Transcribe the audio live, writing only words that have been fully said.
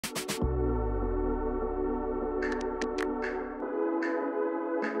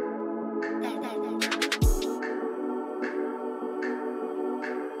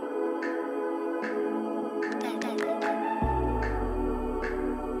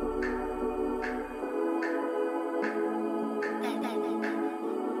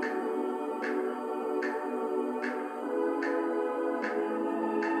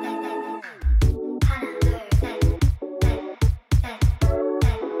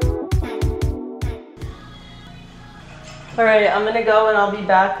All right, I'm gonna go and I'll be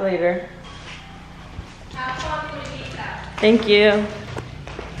back later. Thank you.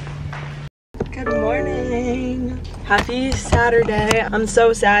 Good morning. Happy Saturday. I'm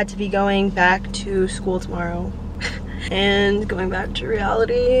so sad to be going back to school tomorrow and going back to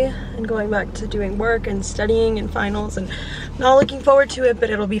reality and going back to doing work and studying and finals, and not looking forward to it, but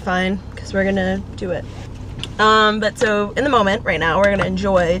it'll be fine because we're gonna do it. But so in the moment right now, we're gonna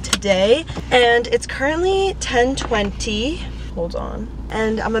enjoy today, and it's currently 10:20. Hold on.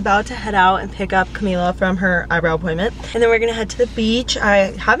 And I'm about to head out and pick up Camila from her eyebrow appointment, and then we're gonna head to the beach.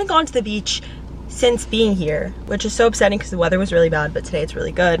 I haven't gone to the beach since being here, which is so upsetting because the weather was really bad, but today it's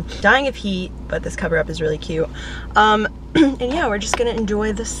really good. Dying of heat, but this cover up is really cute. And yeah, we're just gonna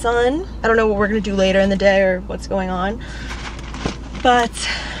enjoy the sun. I don't know what we're gonna do later in the day or what's going on, but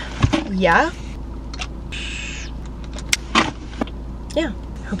yeah. Yeah,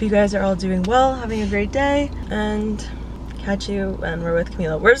 hope you guys are all doing well, having a great day, and catch you when we're with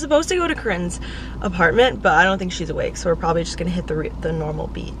Camila. We're supposed to go to Corinne's apartment, but I don't think she's awake, so we're probably just gonna hit the normal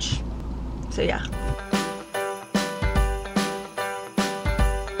beach. So yeah.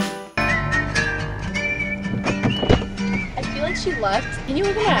 I feel like she left. Can you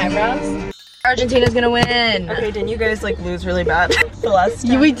look at my eyebrows? Argentina's gonna win. Okay, didn't you guys like lose really bad the last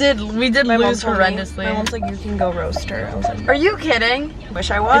time? We did lose horrendously. My mom's like, you can go roast her. I was like, are you kidding?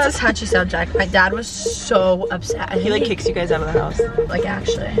 wish I was. It's a touchy subject. My dad was so upset. He like kicks you guys out of the house. Like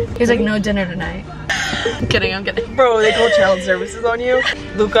actually. He's like, no dinner tonight. I'm kidding, I'm kidding. Bro, they call child services on you.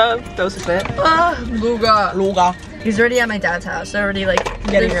 Luca, those who fit. Luga. He's already at my dad's house. They're already like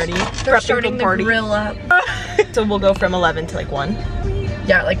Getting ready. They're starting the grill up. So we'll go from 11 to like 1.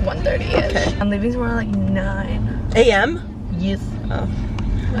 Yeah, like 1:30ish. Okay. I'm leaving tomorrow like 9 a.m. Yes. Oh.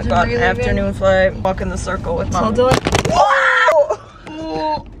 I got an afternoon flight. Walk in the circle with mom. Wow!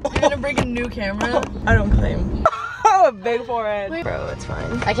 You're gonna bring a new camera? I don't claim. Big forehead. Bro, it's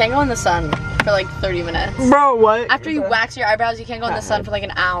fine. I can't go in the sun for like 30 minutes. Bro, what? After you wax your eyebrows, you can't go in the sun for like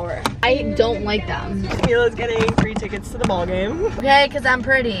an hour. I don't like them. Camila's getting free tickets to the ball game. Okay, because I'm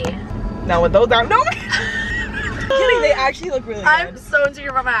pretty. Now with those out. No! Kidding, they actually look really good. I'm so insecure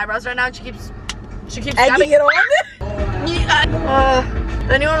about my eyebrows right now. She keeps egging it on.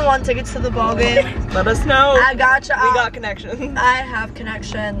 Anyone want tickets to the ball game? Let us know. I gotcha. We got connections. I have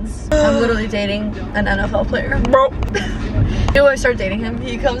connections. I'm literally dating an NFL player. Bro. You know, I start dating him.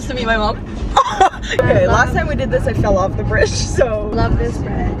 He comes to meet my mom. Okay, last time we did this, I fell off the bridge, so. Love this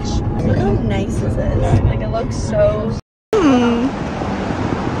bridge. Look how nice this is. Like it looks so.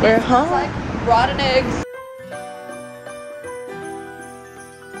 Where, huh? It's like rotten eggs.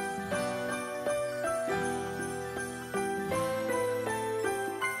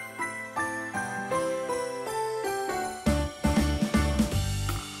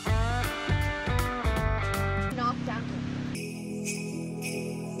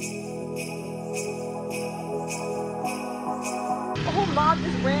 whole mob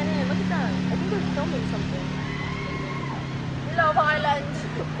just ran in. Look at that. I think they're filming something. Love Island.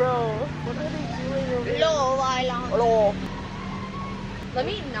 Bro, what are they doing over here? Love Island. Hello. Let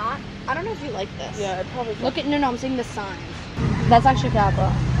me not. I don't know if you like this. Yeah, it probably. Look at, no, I'm seeing the signs. That's actually Kappa.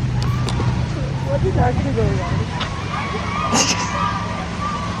 What is actually going on?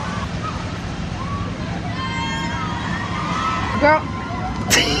 Girl.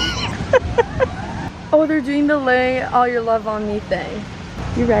 Oh, they're doing the lay all your love on me thing.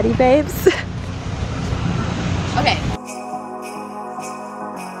 You ready, babes? Okay.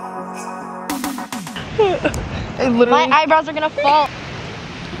 My eyebrows are gonna fall.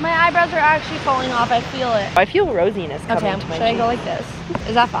 My eyebrows are actually falling off. I feel it. I feel rosiness coming Okay, to my should I face. go like this?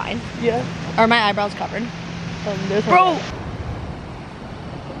 Is that fine? Yeah. Are my eyebrows covered? Bro!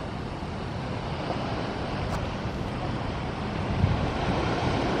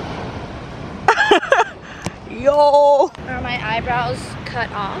 Yo! Are my eyebrows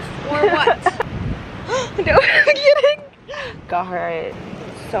cut off or what? No, I'm kidding. Got her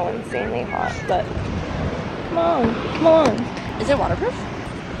so insanely hot, but come on, come on. Is it waterproof?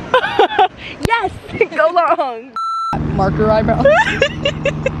 Yes! Go long! Marker eyebrows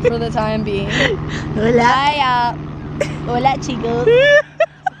for the time being. Hola. Hola, chicos.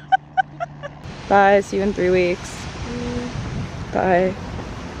 Bye, see you in 3 weeks. Bye.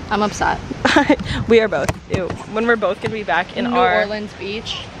 I'm upset. We are both. Ew. When we're both gonna be back in New our Orleans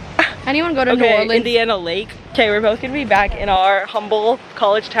Beach. Anyone go to New okay, Orleans? Indiana Lake. Okay, we're both gonna be back in our humble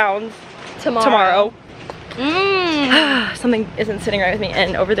college towns tomorrow. Something isn't sitting right with me,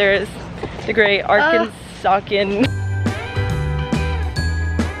 and over there is the great Arkansakan.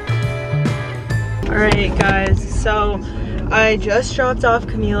 Alright guys, so I just dropped off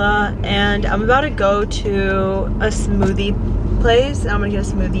Camila and I'm about to go to a smoothie place. I'm gonna get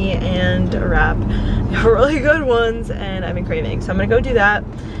a smoothie and a wrap. They're really good ones and I've been craving. So I'm gonna go do that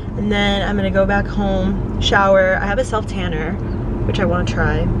and then I'm gonna go back home, shower. I have a self tanner, which I wanna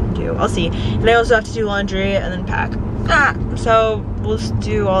try and do. I'll see. And I also have to do laundry and then pack. So we'll just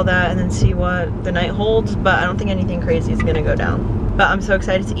do all that and then see what the night holds, but I don't think anything crazy is gonna go down. But I'm so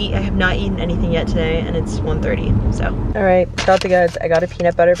excited to eat. I have not eaten anything yet today and it's 1:30, so. All right, got the goods. I got a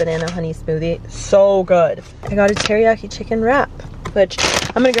peanut butter banana honey smoothie. So good. I got a teriyaki chicken wrap, which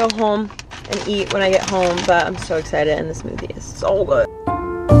I'm gonna go home and eat when I get home, but I'm so excited and the smoothie is so good.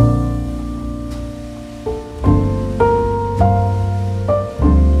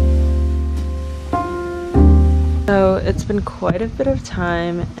 So it's been quite a bit of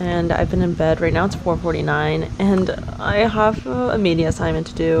time and I've been in bed. Right now it's 4:49 and I have a media assignment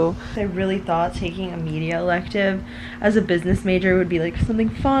to do. I really thought taking a media elective as a business major would be like something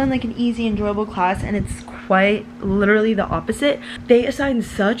fun, like an easy, enjoyable class, and it's quite literally the opposite. They assign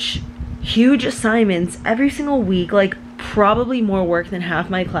such huge assignments every single week, like probably more work than half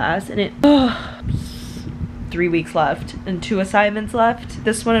my class, and it 3 weeks left and 2 assignments left.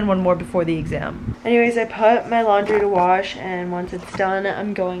 This one and one more before the exam. Anyways, I put my laundry to wash and once it's done,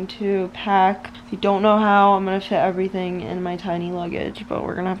 I'm going to pack. If you don't know how, I'm gonna fit everything in my tiny luggage, but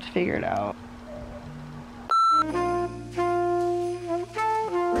we're gonna have to figure it out.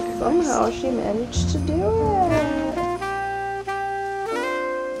 Somehow she managed to do it.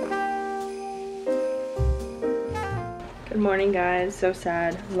 Good morning, guys. So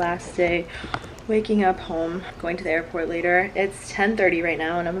sad. Last day. Waking up home, going to the airport later. It's 10:30 right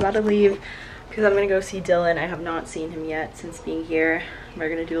now and I'm about to leave because I'm gonna go see Dylan. I have not seen him yet since being here. We're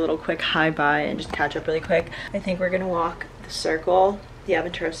gonna do a little quick hi-bye and just catch up really quick. I think we're gonna walk the circle, the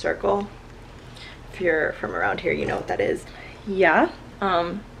Aventura Circle. If you're from around here, you know what that is. Yeah.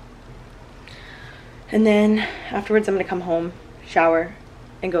 And then afterwards I'm gonna come home, shower,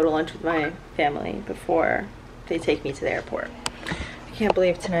 and go to lunch with my family before they take me to the airport. I can't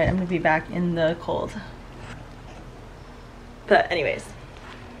believe tonight I'm gonna be back in the cold. But anyways,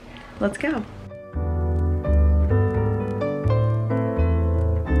 let's go.